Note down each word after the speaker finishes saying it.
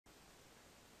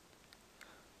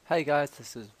Hey guys,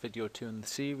 this is video 2 in the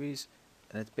series,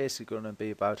 and it's basically going to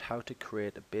be about how to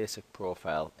create a basic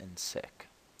profile in SICK.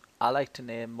 I like to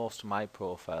name most of my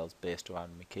profiles based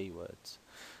around my keywords.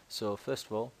 So first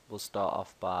of all, we'll start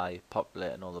off by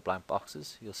populating all the blank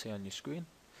boxes you'll see on your screen.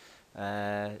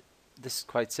 This is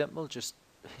quite simple, just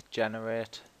hit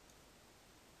generate.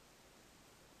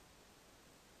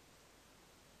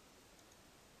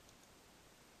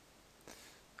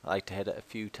 I like to hit it a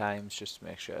few times just to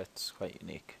make sure it's quite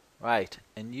unique. Right,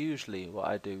 and usually what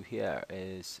I do here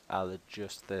is I'll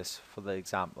adjust this for the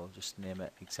example, just name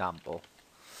it example.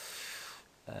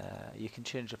 You can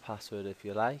change the password if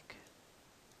you like.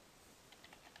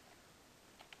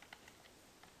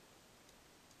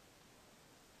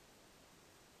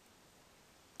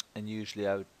 And usually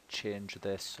I would change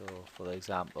this, so for the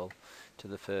example, to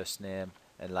the first name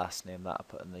and last name that I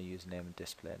put in the username and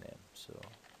display name. So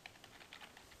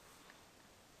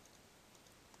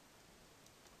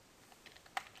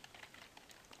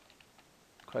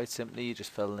quite simply, you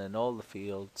just fill in all the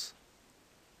fields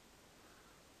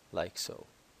like so.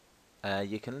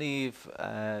 You can leave,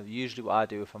 usually what I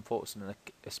do if I'm focusing on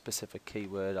a specific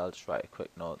keyword, I'll just write a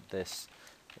quick note. This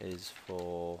is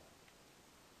for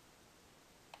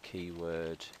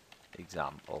keyword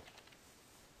example.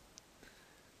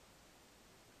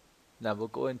 Now we'll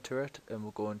go into it and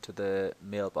we'll go into the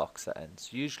mailbox settings.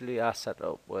 Usually I set it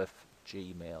up with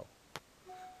Gmail.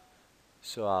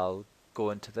 So I'll go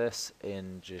into this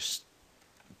and just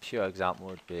pure example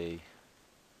would be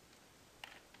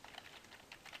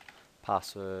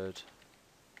password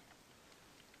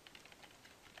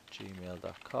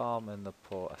gmail.com and the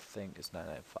port I think is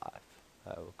 995.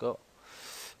 There we go.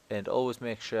 And always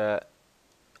make sure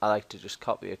I like to just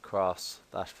copy across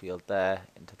that field there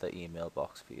into the email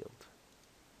box field.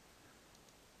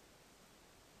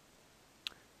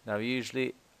 Now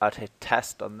usually I'd hit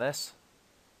test on this,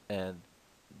 and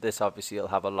this obviously will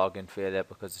have a login failure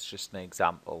because it's just an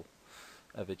example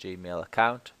of a Gmail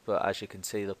account, but as you can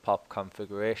see the pop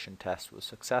configuration test was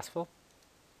successful.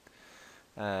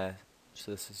 So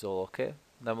this is all okay.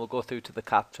 Then we'll go through to the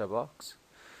captcha box.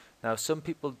 Now some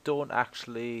people don't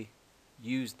actually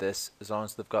use this as long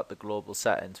as they've got the global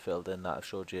settings filled in that I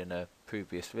showed you in a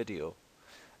previous video.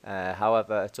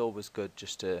 However, it's always good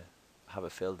just to have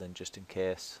it filled in just in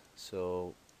case.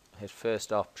 So hit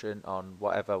first option on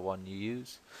whatever one you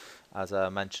use. As I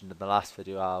mentioned in the last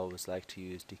video, I always like to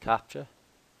use deCAPTCHA,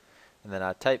 and then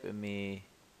I type in my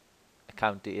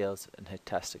account details and hit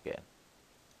test again.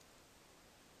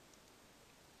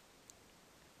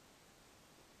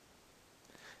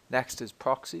 Next is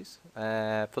proxies.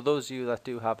 For those of you that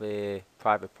do have a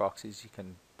private proxies, you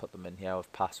can put them in here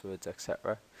with passwords,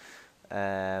 etc.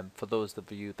 For those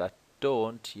of you that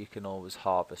don't, you can always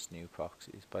harvest new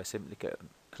proxies by simply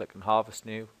clicking harvest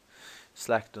new,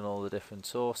 selecting all the different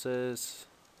sources,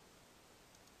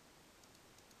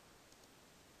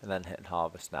 and then hitting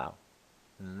harvest now.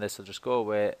 And this will just go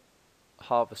away,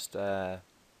 harvest as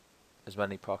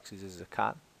many proxies as it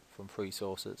can from free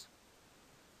sources.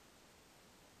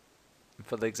 And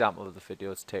for the example of the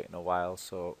video, it's taking a while,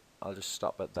 so I'll just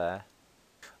stop it there.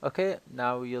 Okay,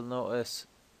 now you'll notice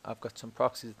I've got some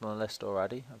proxies on the list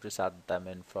already. I've just added them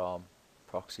in from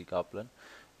Proxy Goblin,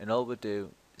 and all we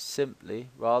do is simply,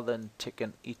 rather than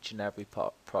ticking each and every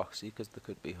proxy, because there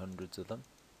could be hundreds of them,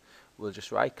 we'll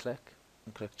just right click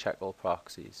and click check all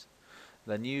proxies.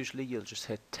 Then usually you'll just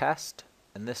hit test,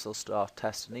 and this will start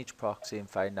testing each proxy and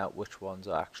find out which ones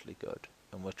are actually good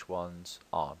and which ones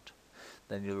aren't.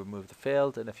 Then you'll remove the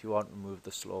failed, and if you want, remove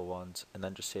the slow ones, and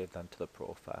then just save them to the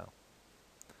profile.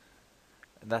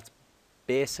 And that's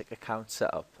basic account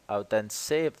setup. I would then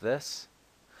save this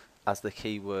as the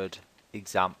keyword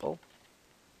example.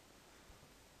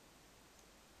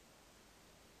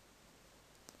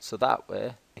 So that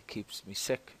way it keeps me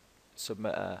SICK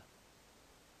submitter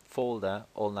folder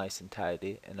all nice and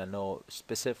tidy, and I know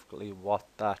specifically what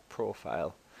that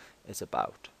profile is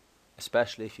about.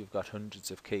 Especially if you've got hundreds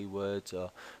of keywords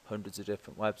or hundreds of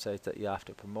different websites that you have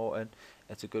to promote in,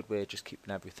 it's a good way of just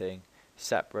keeping everything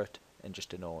separate and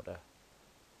just in order.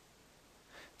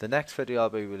 The next video I'll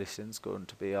be releasing is going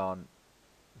to be on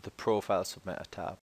the profile submitter tab.